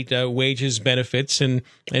negotiate wages, benefits, and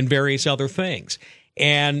various other things.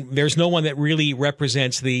 And there's no one that really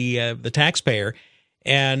represents the taxpayer.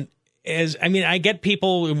 And I get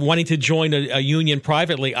people wanting to join a union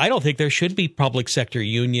privately. I don't think there should be public sector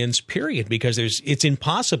unions, period, because it's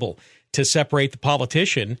impossible to separate the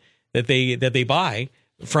politician that they buy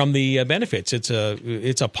from the benefits. It's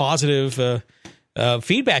a positive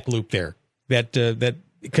feedback loop there that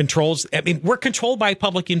controls. I mean, we're controlled by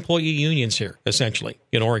public employee unions here, essentially,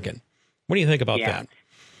 in Oregon. What do you think about that?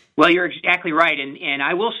 Well, you're exactly right. And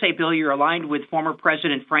I will say, Bill, you're aligned with former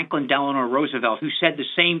President Franklin Delano Roosevelt, who said the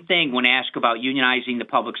same thing when asked about unionizing the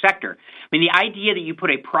public sector. I mean, the idea that you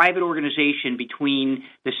put a private organization between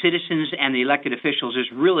the citizens and the elected officials is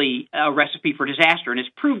really a recipe for disaster, and it's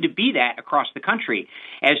proved to be that across the country.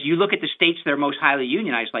 As you look at the states that are most highly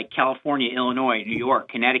unionized, like California, Illinois, New York,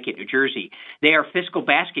 Connecticut, New Jersey, they are fiscal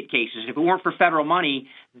basket cases. If it weren't for federal money,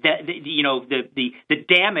 the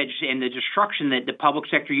damage and the destruction that the public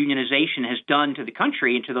sector unionization has done to the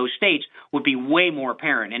country and to those states would be way more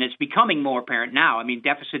apparent, and it's becoming more apparent now. I mean,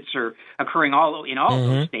 deficits are occurring in all of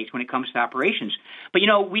those states when it comes to operations. But,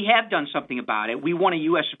 we have done something about it. We won a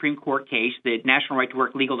U.S. Supreme Court case, the National Right to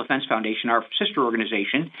Work Legal Defense Foundation, our sister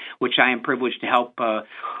organization, which I am privileged to help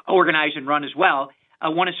organize and run as well,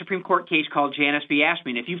 won a Supreme Court case called Janus v.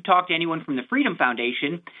 Aspen. If you've talked to anyone from the Freedom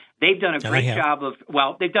Foundation, they've done a great job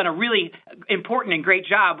they've done a really important and great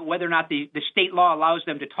job, whether or not the state law allows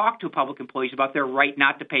them to talk to public employees about their right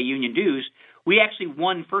not to pay union dues. We actually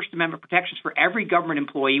won First Amendment protections for every government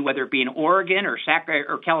employee, whether it be in Oregon or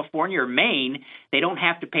California or Maine. They don't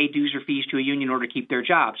have to pay dues or fees to a union in order to keep their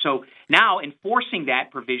job. So now enforcing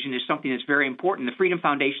that provision is something that's very important. The Freedom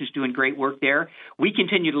Foundation is doing great work there. We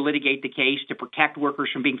continue to litigate the case to protect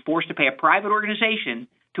workers from being forced to pay a private organization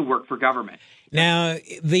to work for government. Now,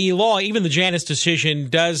 the law, even the Janus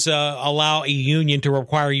decision, does allow a union to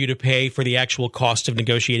require you to pay for the actual cost of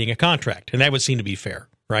negotiating a contract, and that would seem to be fair.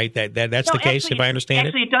 Right? That's the case, if I understand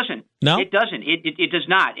it? Actually, it doesn't. No? It doesn't. It does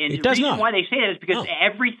not. And the reason why they say that is because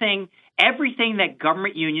everything that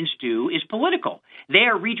government unions do is political. They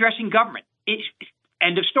are redressing government.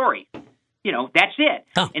 End of story. That's it.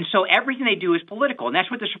 And so everything they do is political. And that's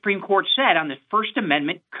what the Supreme Court said on the First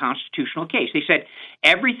Amendment constitutional case. They said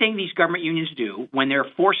everything these government unions do when they're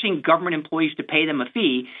forcing government employees to pay them a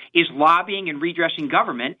fee is lobbying and redressing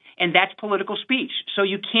government, and that's political speech. So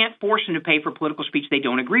you can't force them to pay for political speech they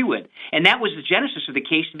don't agree with. And that was the genesis of the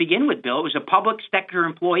case to begin with, Bill. It was a public sector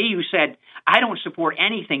employee who said, I don't support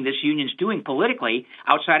anything this union's doing politically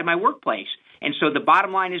outside of my workplace. And so the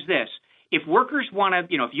bottom line is this. If workers want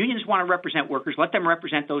to, if unions want to represent workers, let them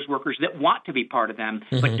represent those workers that want to be part of them,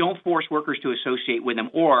 but don't force workers to associate with them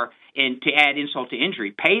and to add insult to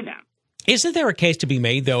injury, pay them. Isn't there a case to be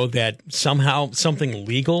made, though, that somehow something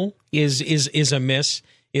legal is amiss,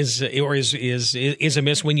 is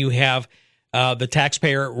amiss when you have the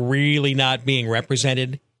taxpayer really not being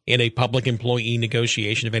represented in a public employee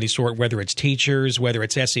negotiation of any sort, whether it's teachers, whether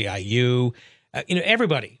it's SEIU?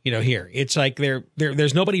 Everybody, here, it's like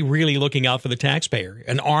there's nobody really looking out for the taxpayer.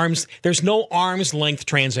 There's no arm's length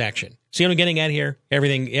transaction. See what I'm getting at here?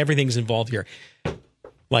 Everything's involved here,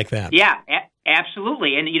 like that. Yeah,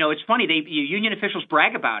 absolutely. And it's funny. Union officials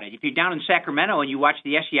brag about it. If you're down in Sacramento and you watch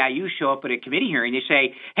the SEIU show up at a committee hearing, they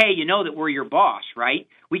say, "Hey, you know that we're your boss, right?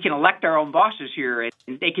 We can elect our own bosses here,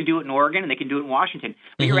 and they can do it in Oregon and they can do it in Washington."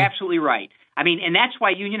 But you're absolutely right. I mean, and that's why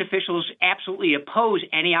union officials absolutely oppose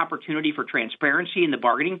any opportunity for transparency in the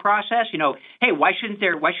bargaining process. Hey, why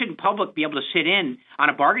shouldn't public be able to sit in on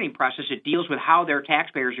a bargaining process that deals with how their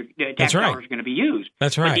tax dollars are going to be used?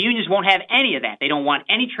 That's right. But the unions won't have any of that. They don't want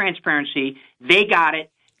any transparency. They got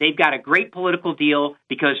it. They've got a great political deal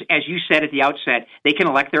because, as you said at the outset, they can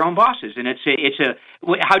elect their own bosses, and it's a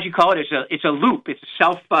how'd you call it? It's a loop. It's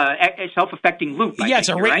a self-affecting loop.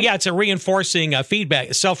 It's a reinforcing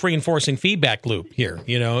self-reinforcing feedback loop here.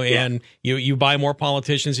 And you buy more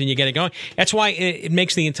politicians and you get it going. That's why it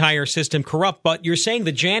makes the entire system corrupt. But you're saying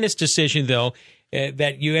the Janus decision, though,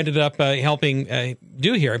 that you ended up helping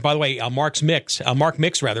do here. And by the way, Mark Mix,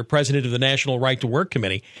 president of the National Right to Work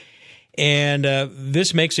Committee. And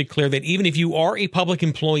this makes it clear that even if you are a public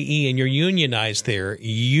employee and you're unionized there,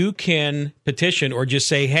 you can petition or just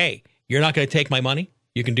say, hey, you're not going to take my money.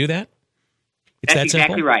 You can do that? That's that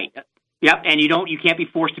exactly simple? Right. Yep, and you can't be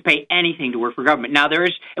forced to pay anything to work for government. Now,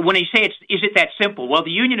 when you say is it that simple? Well,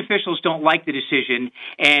 the union officials don't like the decision,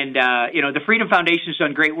 and the Freedom Foundation has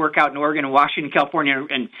done great work out in Oregon and Washington, California,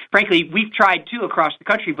 and frankly, we've tried too across the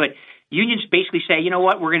country, but unions basically say, you know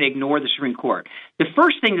what, we're going to ignore the Supreme Court. The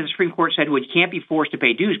first thing that the Supreme Court said was you can't be forced to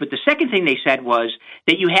pay dues, but the second thing they said was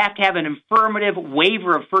that you have to have an affirmative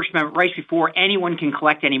waiver of First Amendment rights before anyone can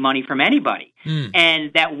collect any money from anybody.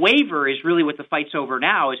 And that waiver is really what the fight's over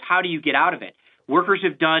now, is how do you get out of it? Workers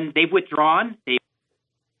they've withdrawn, they've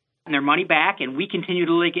gotten their money back, and we continue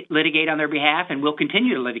to litigate on their behalf, and we'll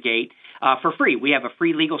continue to litigate for free. We have a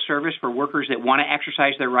free legal service for workers that want to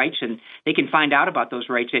exercise their rights, and they can find out about those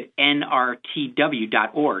rights at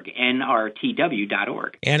nrtw.org,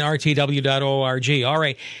 nrtw.org. nrtw.org. All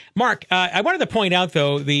right. Mark, I wanted to point out,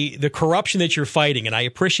 though, the corruption that you're fighting, and I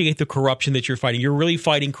appreciate the corruption that you're fighting. You're really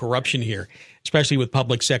fighting corruption here, especially with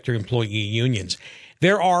public sector employee unions.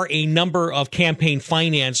 There are a number of campaign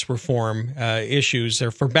finance reform issues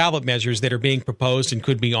for ballot measures that are being proposed and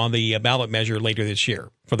could be on the ballot measure later this year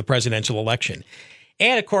for the presidential election.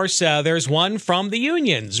 And, of course, there's one from the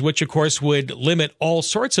unions, which, of course, would limit all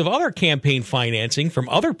sorts of other campaign financing from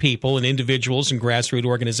other people and individuals and grassroots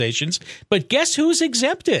organizations. But guess who's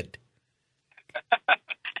exempted?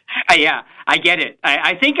 Yeah, I get it.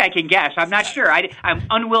 I think I can guess. I'm not sure. I'm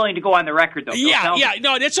unwilling to go on the record, though.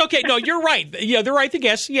 No, it's okay. No, you're right. Yeah, they're right to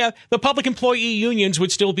guess. Yeah, the public employee unions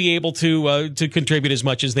would still be able to contribute as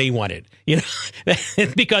much as they wanted,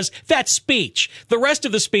 because that's speech. The rest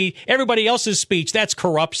of the speech, everybody else's speech, that's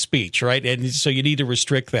corrupt speech, right? And so you need to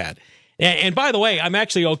restrict that. And by the way, I'm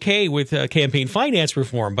actually okay with campaign finance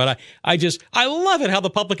reform, but I love it how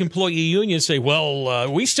the public employee unions say,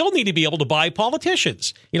 well, we still need to be able to buy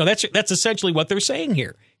politicians. That's essentially what they're saying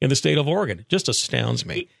here in the state of Oregon. It just astounds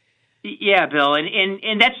me. Yeah, Bill,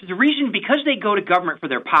 and that's the reason, because they go to government for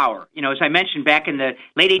their power. As I mentioned, back in the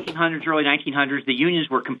late 1800s, early 1900s, the unions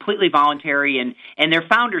were completely voluntary, and their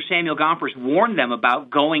founder, Samuel Gompers, warned them about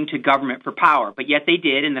going to government for power. But yet they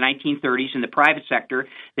did in the 1930s in the private sector.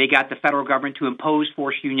 They got the federal government to impose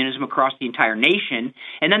forced unionism across the entire nation.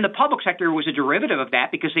 And then the public sector was a derivative of that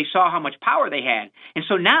because they saw how much power they had. And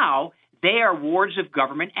so now they are wards of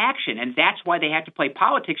government action, and that's why they have to play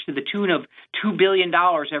politics to the tune of $2 billion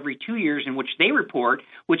every 2 years, in which they report,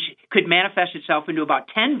 which could manifest itself into about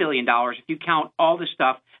 $10 billion if you count all the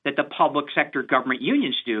stuff that the public sector government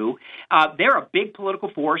unions do. They're a big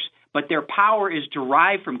political force, but their power is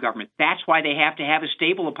derived from government. That's why they have to have a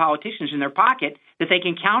stable of politicians in their pocket that they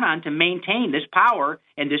can count on to maintain this power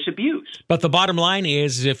and this abuse. But the bottom line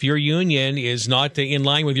is, if your union is not in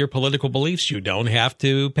line with your political beliefs, you don't have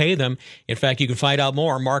to pay them. In fact, you can find out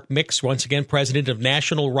more. Mark Mix, once again, president of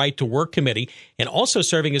National Right to Work Committee, and also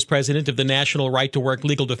serving as president of the National Right to Work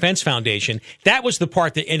Legal Defense Foundation. That was the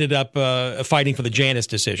part that ended up fighting for the Janus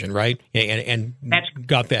decision, right? And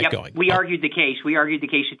got that going. We argued the case. We argued the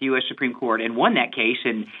case at the U.S. Supreme Court and won that case,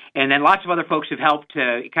 and then lots of other folks have helped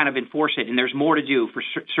to kind of enforce it, and there's more to do for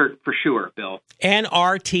sure, Bill.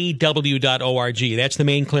 nrtw.org. That's the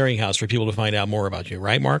main clearinghouse for people to find out more about you,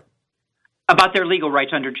 right, Mark? About their legal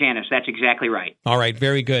rights under Janus. That's exactly right. All right,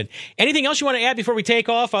 very good. Anything else you want to add before we take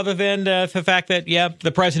off, other than the fact that,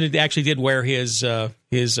 the president actually did wear his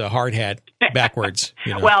hard hat backwards?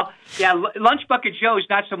 Well, Lunch Bucket Joe is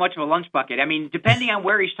not so much of a lunch bucket. I mean, depending on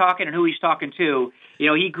where he's talking and who he's talking to,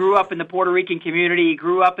 he grew up in the Puerto Rican community, he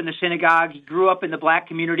grew up in the synagogue, he grew up in the black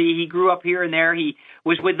community, he grew up here and there, he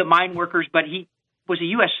was with the mine workers, but he was a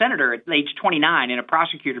U.S. Senator at age 29 and a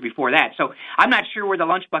prosecutor before that. So I'm not sure where the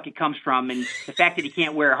lunch bucket comes from, and the fact that he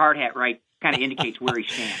can't wear a hard hat right kind of indicates where he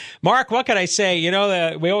stands. Mark, what can I say?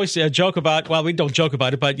 We always joke about, well, we don't joke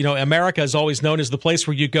about it, but, America is always known as the place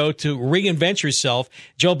where you go to reinvent yourself.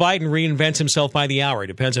 Joe Biden reinvents himself by the hour. It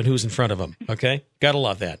depends on who's in front of him, okay? Gotta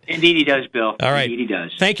love that. Indeed he does, Bill. All right. Indeed he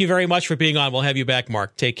does. Thank you very much for being on. We'll have you back,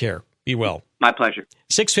 Mark. Take care. Be well. My pleasure.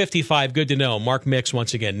 6:55, good to know. Mark Mix,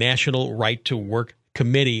 once again, National Right to Work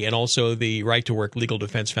Committee, and also the Right to Work Legal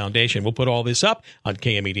Defense Foundation. We'll put all this up on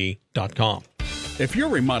KMED.com. If you're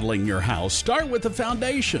remodeling your house, start with the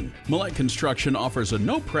foundation. Millette Construction offers a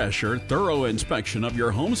no-pressure, thorough inspection of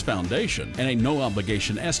your home's foundation and a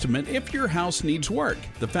no-obligation estimate if your house needs work.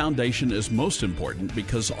 The foundation is most important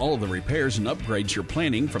because all of the repairs and upgrades you're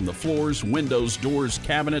planning, from the floors, windows, doors,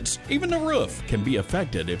 cabinets, even the roof, can be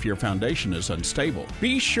affected if your foundation is unstable.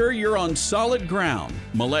 Be sure you're on solid ground.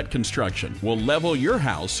 Millette Construction will level your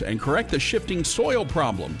house and correct the shifting soil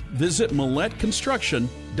problem. Visit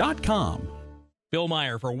MilletteConstruction.com. Bill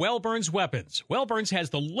Meyer for Wellburns Weapons. Wellburns has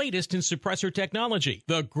the latest in suppressor technology,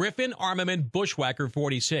 the Griffin Armament Bushwhacker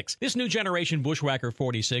 46. This new generation Bushwhacker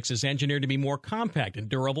 46 is engineered to be more compact and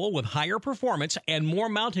durable, with higher performance and more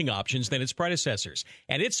mounting options than its predecessors.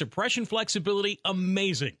 And its suppression flexibility,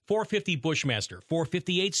 amazing. 450 Bushmaster,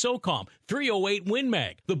 458 SOCOM, 308 Win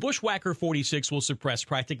Mag. The Bushwhacker 46 will suppress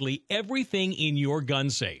practically everything in your gun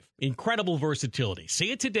safe. Incredible versatility.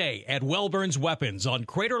 See it today at Wellburn's Weapons on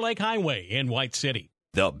Crater Lake Highway in White City.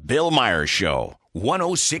 The Bill Myers Show,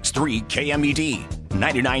 106.3 KMED,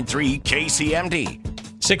 99.3 KCMD.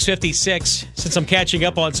 6:56. Since I'm catching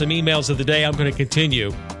up on some emails of the day, I'm going to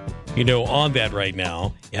continue, on that right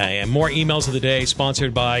now. And more emails of the day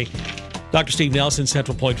sponsored by Dr. Steve Nelson,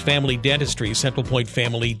 Central Point Family Dentistry,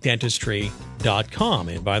 centralpointfamilydentistry.com.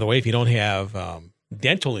 And by the way, if you don't have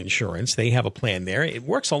dental insurance, they have a plan there. It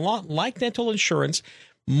works a lot like dental insurance,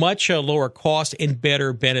 much lower cost and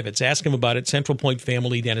better benefits. Ask them about it,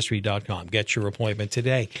 centralpointfamilydentistry.com. Get your appointment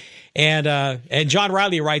today. And John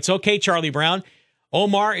Riley writes, okay, Charlie Brown,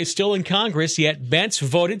 Omar is still in Congress, yet Bentz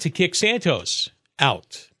voted to kick Santos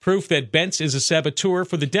out. Proof that Bentz is a saboteur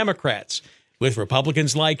for the Democrats. With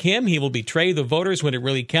Republicans like him, he will betray the voters when it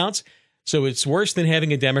really counts. So it's worse than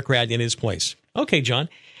having a Democrat in his place. Okay, John.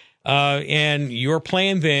 And your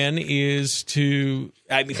plan then is to,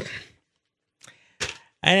 I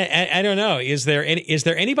don't know. Is there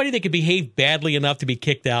anybody that could behave badly enough to be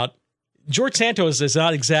kicked out? George Santos is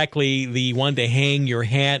not exactly the one to hang your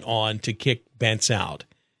hat on to kick Bentz out.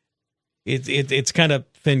 It's kind of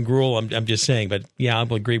thin gruel. I'm just saying, but yeah,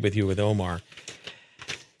 I'll agree with you with Omar.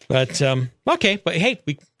 But okay, but hey,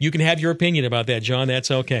 you can have your opinion about that, John.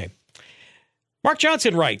 That's okay. Mark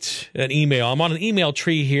Johnson writes an email. I'm on an email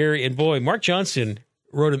tree here, and boy, Mark Johnson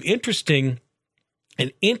wrote an interesting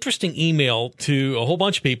email to a whole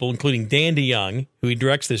bunch of people, including Dan DeYoung, who he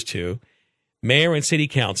directs this to, mayor and city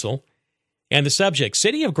council, and the subject: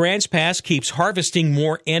 City of Grants Pass keeps harvesting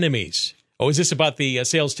more enemies. Oh, is this about the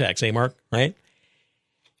sales tax, Mark? Right?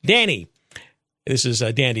 Danny, this is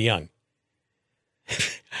Dan DeYoung.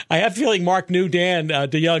 I have a feeling Mark knew Dan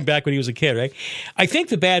DeYoung back when he was a kid, right? I think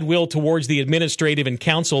the bad will towards the administrative and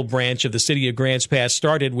council branch of the city of Grants Pass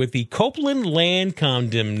started with the Copeland land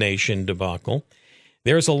condemnation debacle.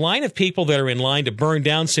 There's a line of people that are in line to burn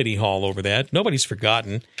down City Hall over that. Nobody's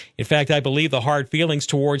forgotten. In fact, I believe the hard feelings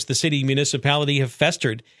towards the city municipality have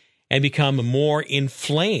festered and become more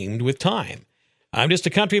inflamed with time. I'm just a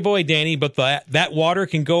country boy, Danny, but that water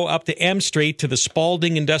can go up to M Street to the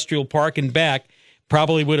Spalding Industrial Park and back.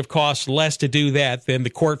 Probably would have cost less to do that than the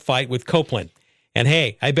court fight with Copeland. And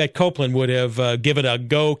hey, I bet Copeland would have given a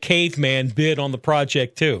go caveman bid on the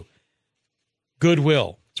project too.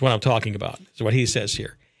 Goodwill is what I'm talking about. Is what he says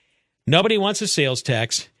here. Nobody wants a sales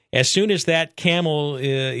tax. As soon as that camel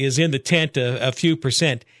is in the tent a few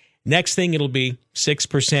percent, next thing it'll be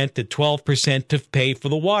 6% to 12% to pay for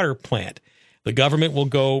the water plant. The government will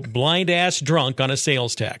go blind-ass drunk on a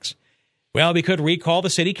sales tax. Well, we could recall the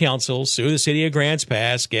city council, sue the city of Grants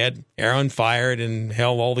Pass, get Aaron fired and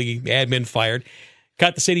hell, all the admin fired,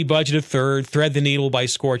 cut the city budget a third, thread the needle by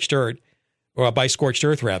scorched earth,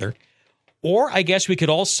 rather. Or I guess we could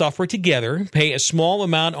all suffer together, pay a small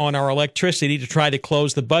amount on our electricity to try to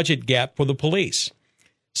close the budget gap for the police.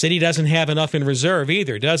 City doesn't have enough in reserve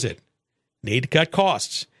either, does it? Need to cut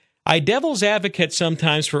costs. I devil's advocate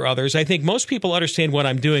sometimes for others. I think most people understand what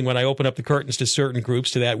I'm doing when I open up the curtains to certain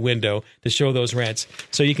groups to that window to show those rents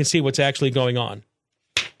so you can see what's actually going on.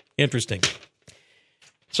 Interesting.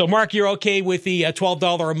 So, Mark, you're okay with the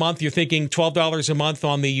 $12 a month? You're thinking $12 a month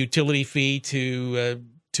on the utility fee to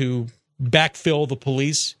backfill the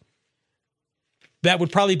police? That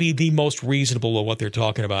would probably be the most reasonable of what they're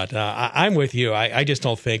talking about. I'm with you. I just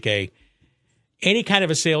don't think any kind of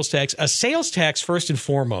a sales tax first and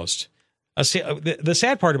foremost. The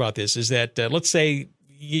sad part about this is that let's say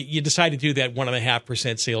you decide to do that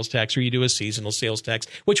 1.5% sales tax, or you do a seasonal sales tax,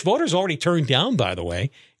 which voters already turned down, by the way.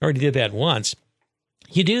 Already did that once.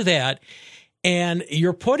 You do that, and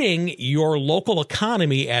you're putting your local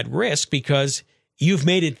economy at risk because you've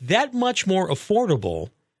made it that much more affordable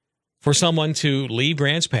for someone to leave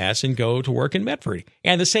Grants Pass and go to work in Medford.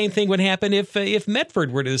 And the same thing would happen if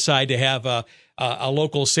Medford were to decide to have a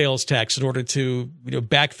local sales tax in order to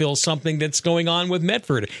backfill something that's going on with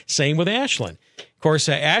Medford. Same with Ashland. Of course,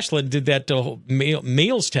 Ashland did that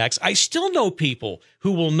meals tax. I still know people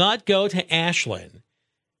who will not go to Ashland.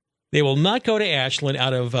 They will not go to Ashland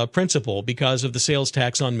out of principle because of the sales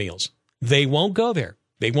tax on meals. They won't go there.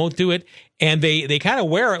 They won't do it, and they kind of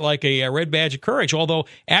wear it like a red badge of courage, although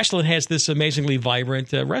Ashland has this amazingly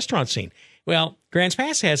vibrant restaurant scene. Well, Grants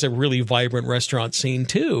Pass has a really vibrant restaurant scene,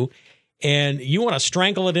 too, and you want to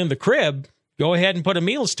strangle it in the crib, go ahead and put a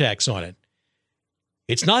meals tax on it.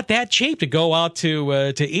 It's not that cheap to go out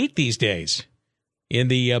to eat these days in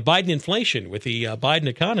the Biden inflation with the Biden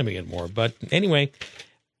economy and more. But anyway,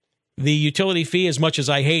 the utility fee, as much as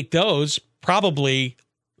I hate those, probably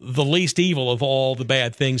the least evil of all the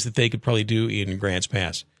bad things that they could probably do in Grants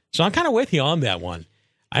Pass. So I'm kind of with you on that one.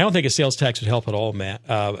 I don't think a sales tax would help at all,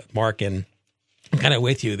 Mark, and I'm kind of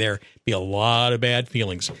with you there. Be a lot of bad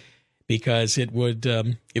feelings because it would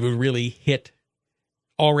really hit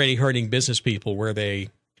already hurting business people where they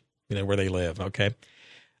live. Okay.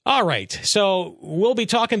 All right. So we'll be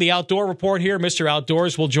talking the Outdoor Report here. Mr.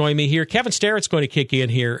 Outdoors will join me here. Kevin Starrett's going to kick in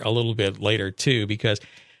here a little bit later too, because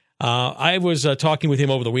I was talking with him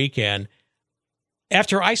over the weekend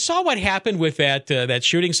after I saw what happened with that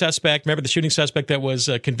shooting suspect. Remember the shooting suspect that was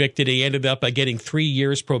convicted? He ended up getting 3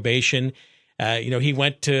 years probation. He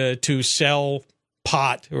went to sell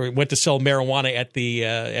pot or went to sell marijuana at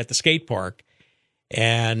the skate park,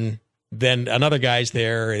 and then another guy's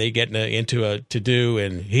there. They get into a to-do,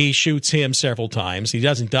 and he shoots him several times. He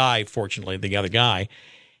doesn't die, fortunately, the other guy,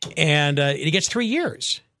 and he gets 3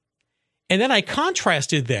 years. And then I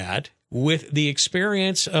contrasted that with the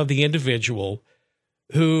experience of the individual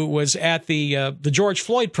who was at the George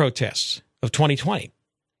Floyd protests of 2020.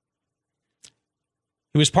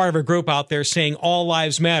 He was part of a group out there saying, all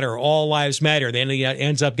lives matter, all lives matter. Then he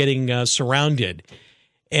ends up getting surrounded.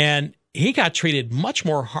 And he got treated much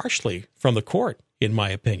more harshly from the court, in my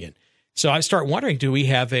opinion. So I start wondering, do we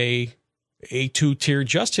have a two-tier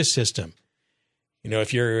justice system?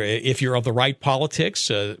 If you're of the right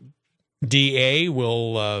politics, DA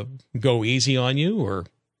will go easy on you or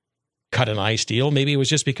cut an ice deal. Maybe it was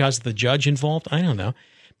just because of the judge involved. I don't know.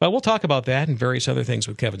 But we'll talk about that and various other things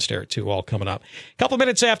with Kevin Starrett, too, all coming up. A couple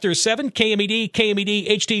minutes after 7, KMED,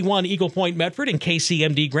 HD1, Eagle Point, Medford, and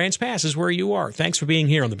KCMD Grants Pass is where you are. Thanks for being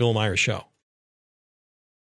here on The Bill Myers Show.